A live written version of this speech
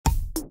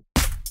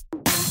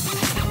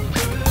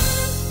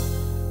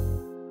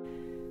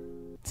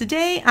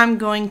Today I'm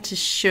going to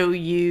show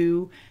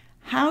you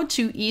how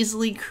to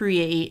easily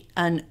create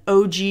an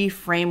Ogee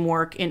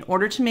framework in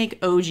order to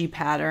make Ogee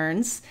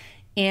patterns,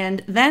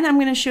 and then I'm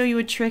going to show you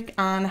a trick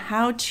on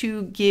how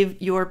to give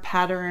your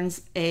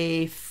patterns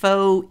a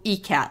faux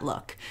Ikat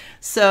look.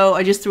 So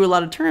I just threw a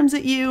lot of terms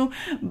at you,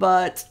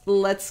 but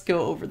let's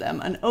go over them.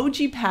 An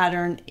Ogee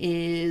pattern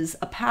is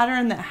a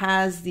pattern that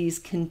has these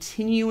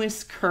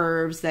continuous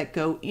curves that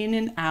go in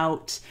and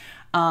out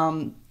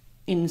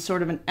in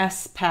sort of an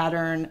S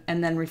pattern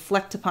and then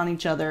reflect upon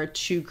each other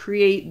to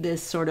create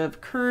this sort of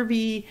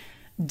curvy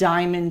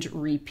diamond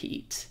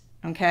repeat.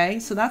 Okay,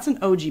 so that's an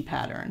Ogee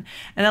pattern.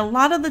 And a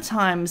lot of the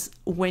times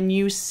when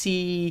you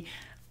see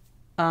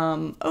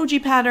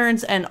Ogee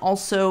patterns, and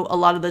also a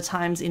lot of the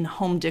times in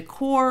home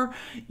decor,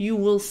 you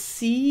will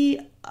see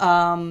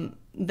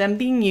them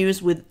being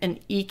used with an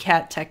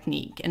Ikat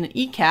technique. And an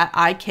Ikat,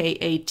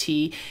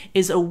 I-K-A-T,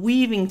 is a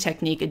weaving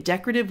technique, a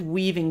decorative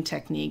weaving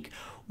technique,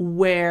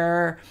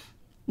 where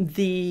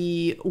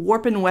the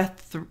warp and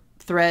weft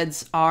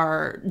threads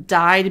are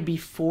dyed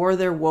before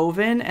they're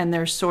woven, and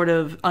they're sort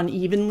of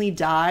unevenly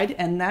dyed,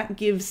 and that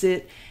gives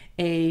it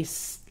a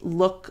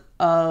look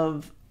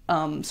of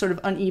sort of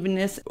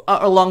unevenness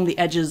along the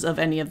edges of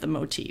any of the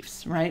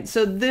motifs, right?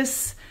 So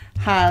this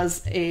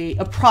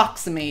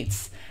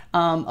approximates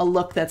a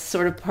look that's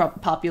sort of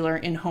popular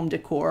in home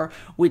decor,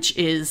 which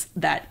is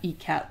that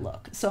Ikat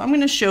look. So I'm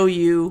going to show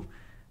you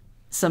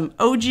some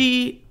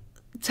Ogee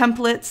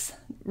templates,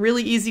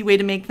 really easy way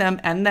to make them,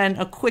 and then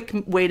a quick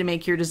way to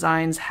make your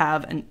designs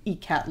have an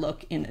Ikat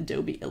look in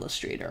Adobe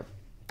Illustrator.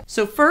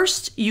 So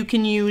first, you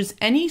can use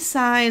any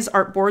size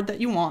artboard that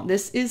you want.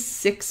 This is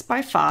 6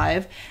 by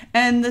 5,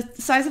 and the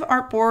size of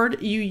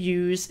artboard you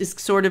use is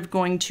sort of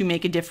going to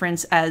make a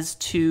difference as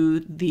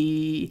to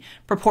the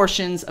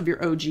proportions of your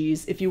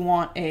Ogees. If you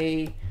want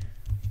a,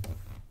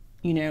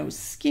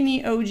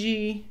 skinny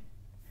Ogee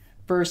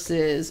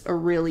versus a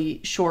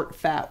really short,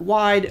 fat,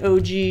 wide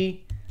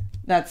Ogee,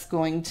 that's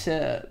going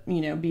to,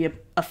 be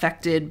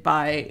affected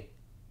by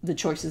the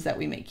choices that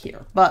we make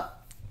here.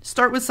 But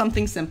start with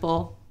something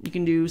simple. You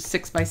can do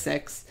 6 by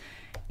 6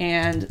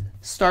 and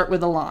start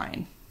with a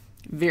line.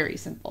 Very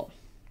simple.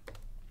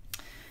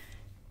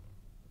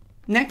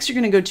 Next, you're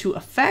going to go to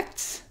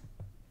Effects,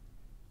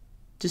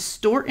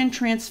 Distort and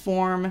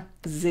Transform,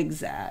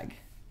 Zigzag.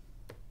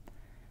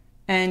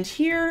 And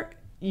here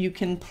you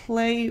can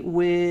play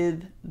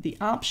with the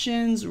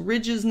options,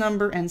 ridges,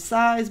 number, and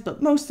size,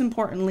 but most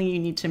importantly, you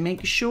need to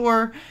make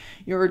sure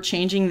you're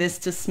changing this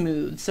to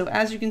smooth. So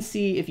as you can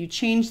see, if you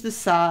change the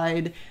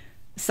size,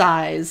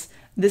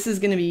 this is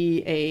going to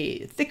be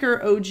a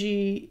thicker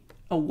Ogee,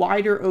 a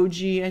wider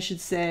Ogee, I should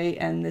say,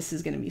 and this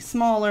is going to be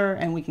smaller,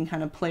 and we can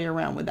kind of play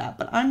around with that.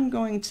 But I'm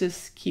going to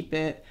keep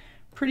it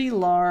pretty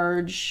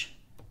large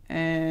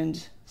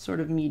and sort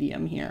of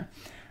medium here.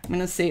 I'm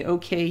going to say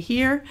OK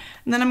here,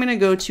 and then I'm going to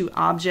go to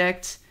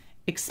Object,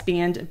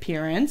 Expand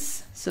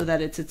Appearance, so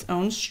that it's its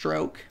own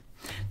stroke.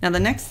 Now the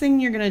next thing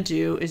you're going to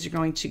do is you're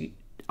going to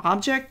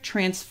Object,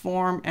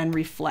 Transform, and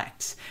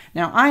Reflect.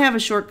 Now I have a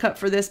shortcut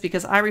for this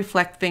because I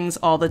reflect things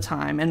all the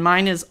time, and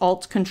mine is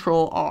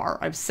Alt-Control-R.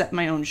 I've set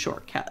my own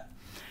shortcut.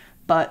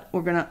 But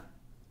we're going to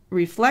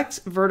Reflect,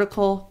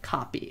 Vertical,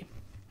 Copy.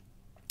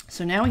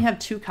 So now we have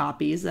two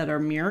copies that are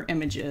mirror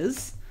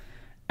images.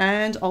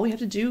 And all we have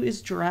to do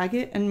is drag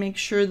it and make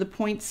sure the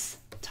points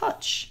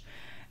touch.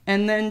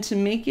 And then to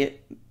make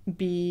it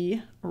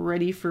be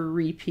ready for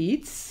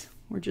repeats,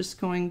 we're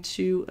just going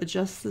to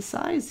adjust the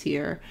size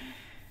here.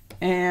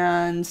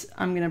 And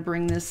I'm going to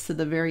bring this to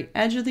the very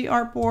edge of the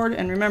artboard.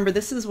 And remember,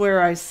 this is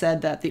where I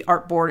said that the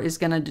artboard is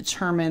going to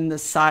determine the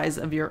size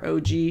of your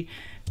Ogee,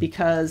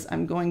 because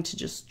I'm going to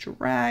just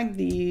drag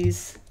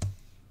these.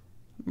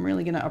 I'm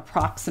really going to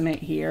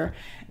approximate here.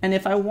 And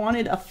if I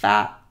wanted a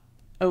fat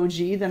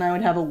Ogee, then I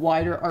would have a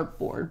wider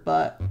artboard,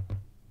 but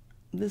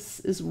this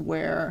is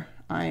where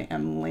I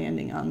am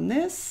landing on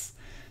this.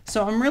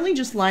 So I'm really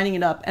just lining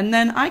it up, and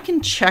then I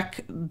can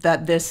check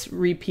that this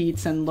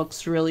repeats and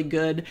looks really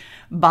good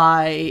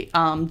by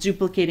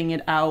duplicating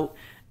it out.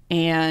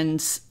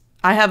 And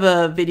I have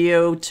a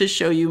video to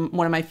show you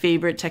one of my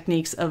favorite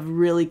techniques of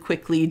really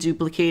quickly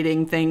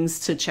duplicating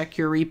things to check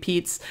your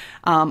repeats.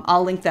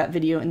 I'll link that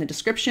video in the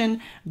description,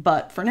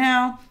 but for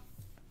now,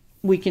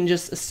 we can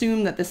just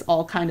assume that this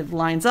all kind of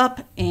lines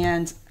up,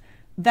 and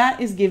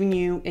that is giving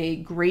you a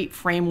great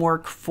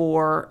framework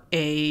for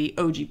a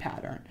Ogee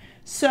pattern.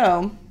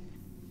 So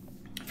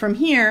from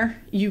here,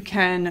 you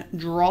can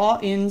draw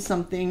in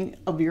something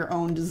of your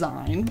own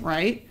design,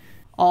 right?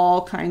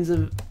 All kinds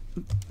of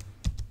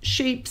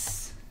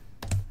shapes,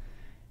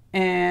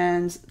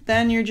 and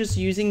then you're just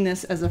using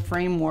this as a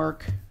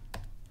framework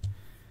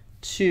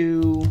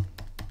to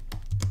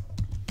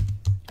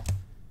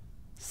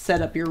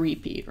set up your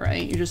repeat,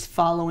 right? You're just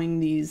following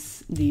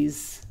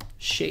these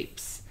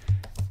shapes.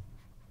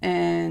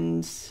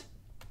 And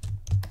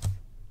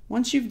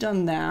once you've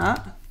done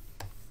that,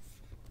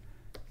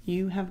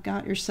 you have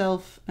got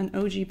yourself an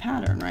Ogee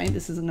pattern, right?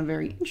 This isn't a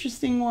very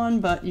interesting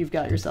one, but you've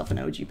got yourself an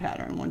Ogee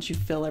pattern once you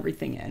fill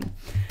everything in.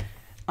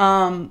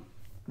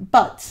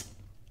 But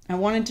I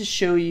wanted to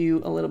show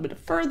you a little bit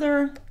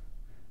further,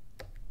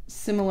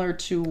 similar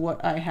to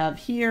what I have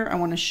here. I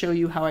want to show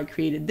you how I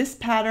created this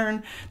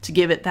pattern to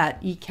give it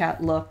that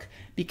Ikat look,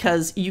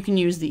 because you can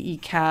use the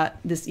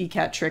this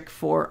Ikat trick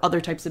for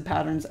other types of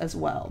patterns as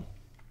well.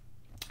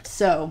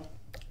 So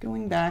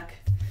going back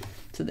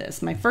to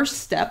this, my first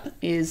step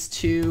is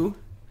to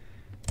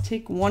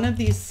take one of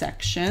these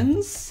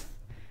sections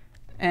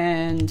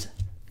and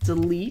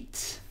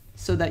delete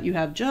so that you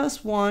have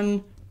just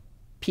one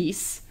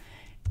piece.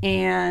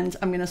 And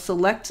I'm going to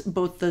select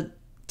both the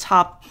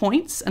top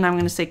points, and I'm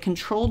going to say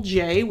Control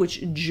J,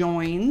 which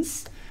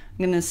joins. I'm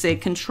going to say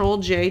Control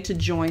J to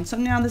join. So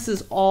now this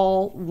is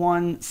all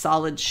one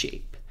solid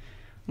shape.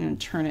 I'm going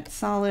to turn it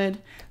solid.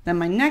 Then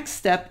my next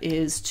step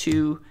is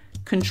to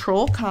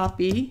Control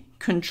Copy,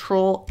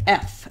 Control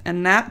F,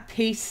 and that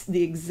pastes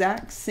the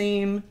exact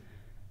same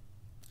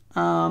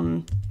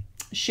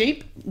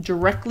shape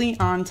directly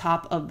on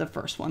top of the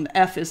first one. The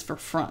F is for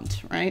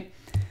front, right?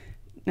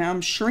 Now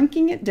I'm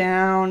shrinking it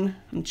down.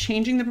 I'm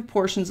changing the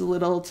proportions a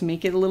little to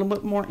make it a little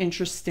bit more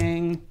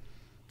interesting.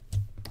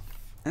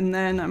 And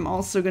then I'm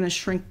also going to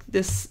shrink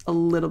this a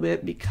little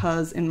bit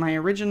because in my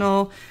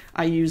original,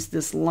 I used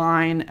this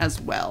line as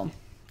well.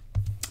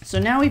 So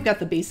now we've got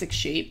the basic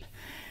shape.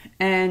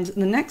 And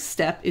the next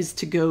step is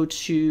to go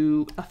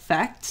to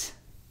Effect,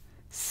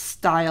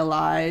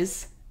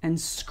 Stylize,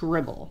 and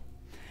Scribble.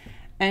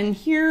 And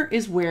here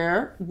is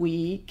where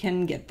we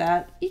can get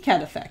that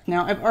Ikat effect.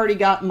 Now I've already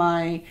got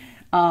my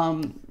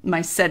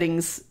my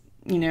settings,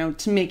 you know,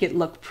 to make it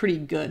look pretty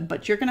good,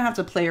 but you're gonna have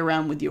to play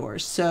around with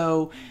yours.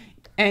 So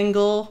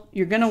angle,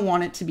 you're gonna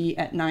want it to be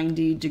at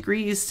 90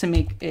 degrees to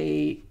make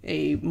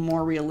a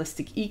more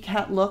realistic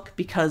Ikat look,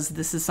 because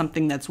this is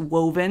something that's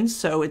woven,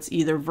 so it's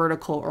either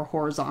vertical or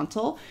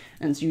horizontal,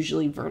 and it's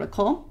usually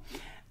vertical.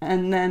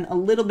 And then a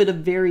little bit of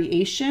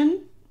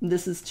variation.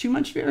 This is too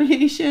much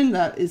variation,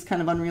 that is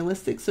kind of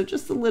unrealistic, so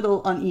just a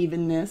little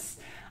unevenness.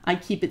 I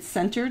keep it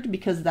centered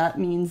because that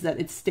means that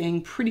it's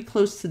staying pretty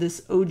close to this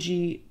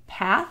Ogee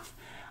path.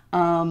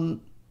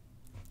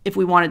 If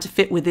we want it to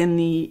fit within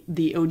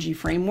the Ogee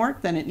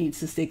framework, then it needs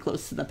to stay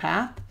close to the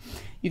path.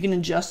 You can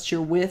adjust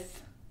your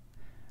width,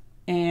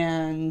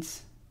 and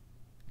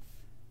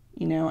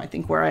you know, I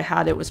think where I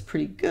had it was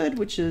pretty good,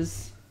 which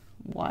is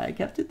why I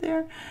kept it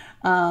there.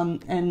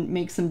 And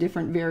make some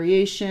different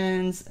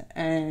variations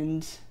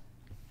and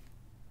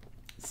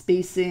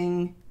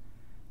spacing.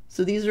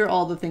 So these are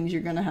all the things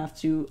you're going to have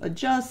to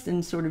adjust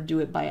and sort of do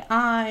it by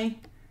eye.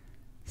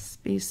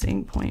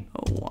 Spacing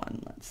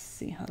 0.01. Let's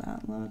see how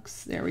that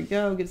looks. There we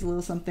go. Gives a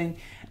little something.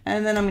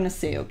 And then I'm going to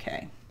say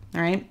OK.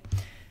 All right.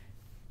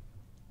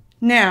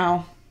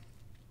 Now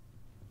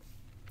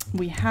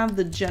we have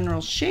the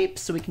general shape,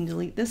 so we can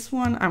delete this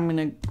one. I'm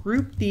going to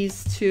group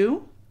these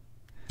two.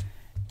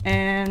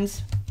 And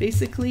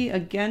basically,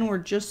 again, we're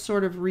just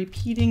sort of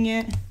repeating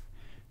it,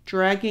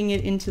 dragging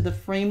it into the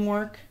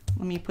framework.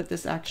 Let me put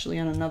this actually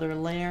on another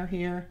layer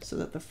here so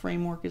that the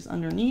framework is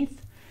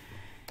underneath.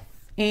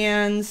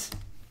 And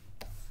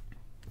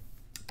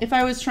if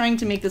I was trying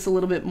to make this a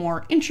little bit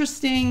more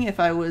interesting, if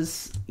I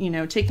was, you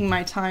know, taking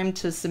my time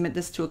to submit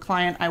this to a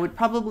client, I would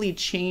probably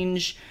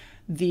change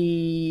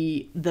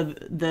the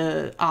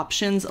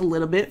options a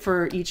little bit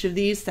for each of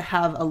these to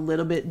have a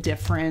little bit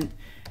different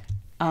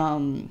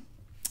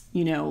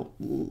you know,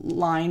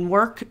 line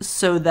work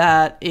so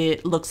that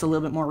it looks a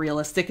little bit more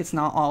realistic. It's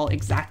not all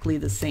exactly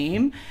the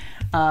same,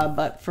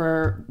 but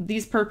for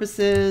these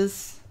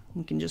purposes,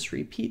 we can just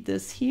repeat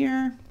this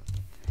here.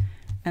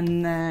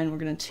 And then we're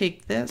going to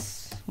take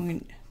this.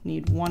 We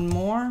need one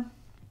more.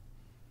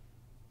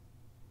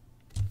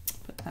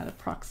 Put that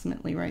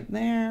approximately right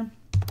there.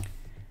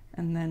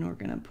 And then we're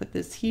going to put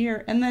this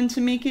here. And then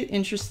to make it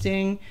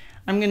interesting,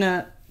 I'm going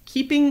to,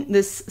 keeping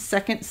this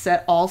second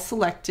set all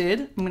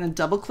selected, I'm going to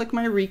double click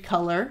my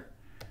recolor,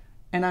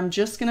 and I'm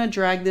just going to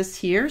drag this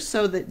here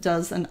so that it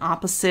does an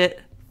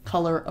opposite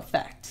color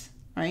effect,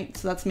 right?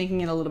 So that's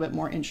making it a little bit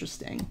more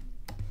interesting.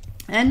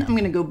 And I'm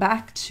going to go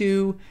back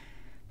to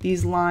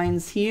these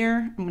lines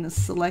here. I'm going to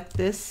select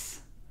this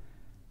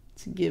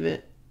to give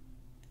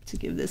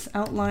this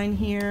outline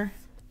here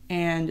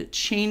and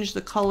change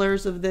the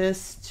colors of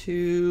this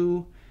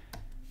to, I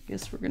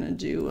guess we're going to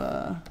do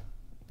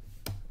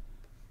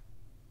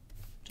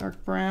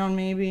dark brown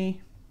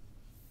maybe.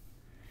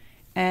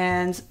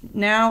 And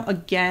now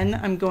again,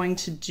 I'm going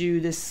to do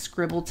this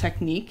scribble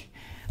technique,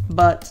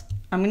 but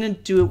I'm going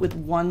to do it with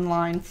one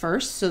line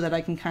first so that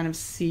I can kind of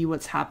see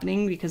what's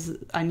happening, because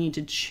I need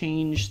to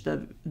change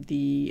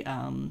the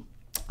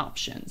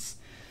options.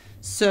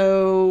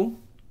 So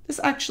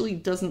this actually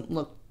doesn't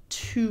look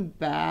too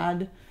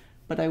bad,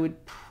 but I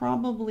would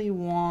probably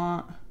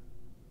want,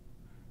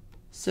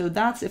 so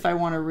that's if I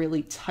want a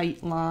really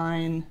tight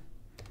line.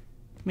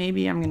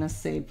 Maybe I'm going to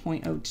say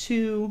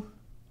 0.02.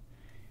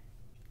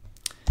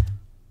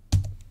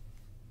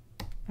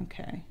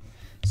 Okay,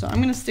 so I'm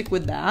going to stick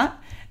with that.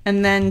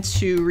 And then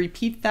to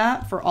repeat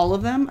that for all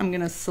of them, I'm going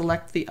to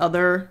select the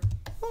other,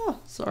 oh,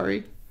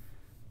 sorry.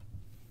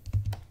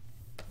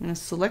 I'm going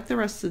to select the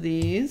rest of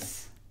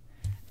these.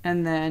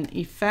 And then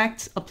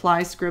Effect,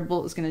 Apply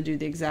Scribble is going to do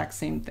the exact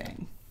same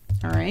thing.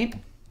 All right.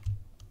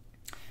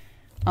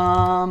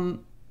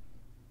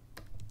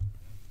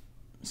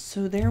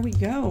 So there we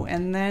go.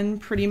 And then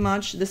pretty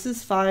much this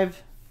is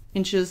 5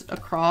 inches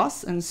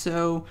across. And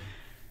so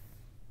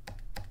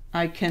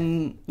I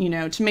can, you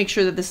know, to make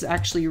sure that this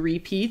actually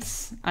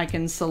repeats, I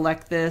can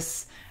select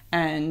this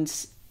and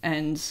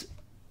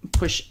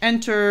push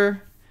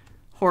enter,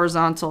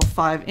 horizontal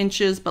 5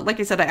 inches. But like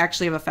I said, I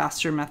actually have a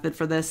faster method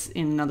for this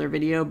in another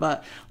video,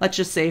 but let's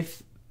just say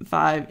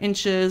 5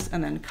 inches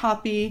and then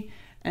copy.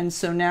 And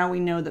so now we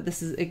know that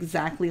this is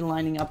exactly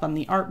lining up on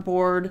the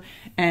artboard,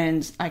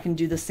 and I can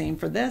do the same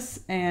for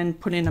this and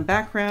put in a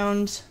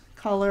background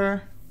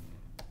color,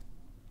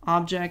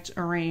 object,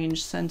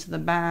 arrange, send to the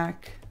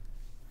back.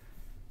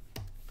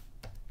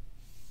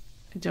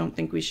 I don't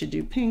think we should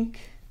do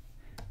pink.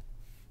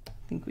 I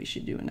think we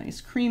should do a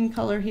nice cream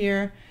color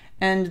here.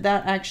 And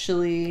that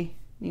actually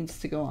needs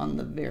to go on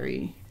the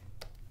very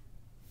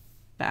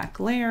back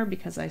layer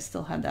because I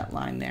still had that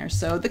line there.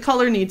 So the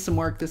color needs some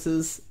work. This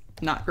is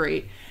not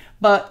great,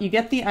 but you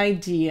get the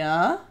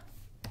idea.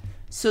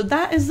 So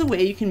that is the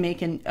way you can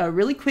make a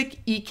really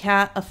quick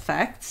Ikat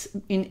effect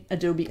in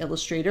Adobe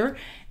Illustrator.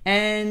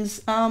 And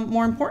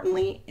more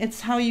importantly,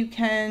 it's how you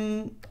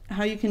can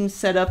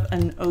set up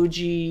an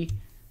Ogee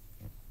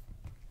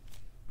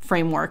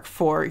framework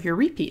for your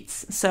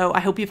repeats. So I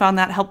hope you found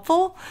that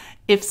helpful.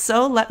 If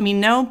so, let me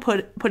know,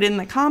 put in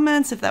the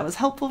comments if that was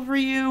helpful for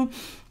you.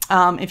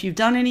 If you've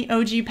done any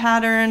Ogee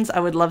patterns, I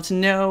would love to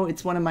know.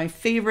 It's one of my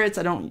favorites.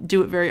 I don't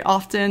do it very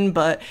often,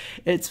 but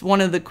it's one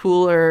of the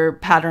cooler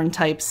pattern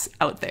types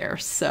out there.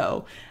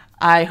 So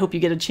I hope you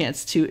get a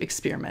chance to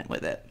experiment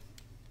with it.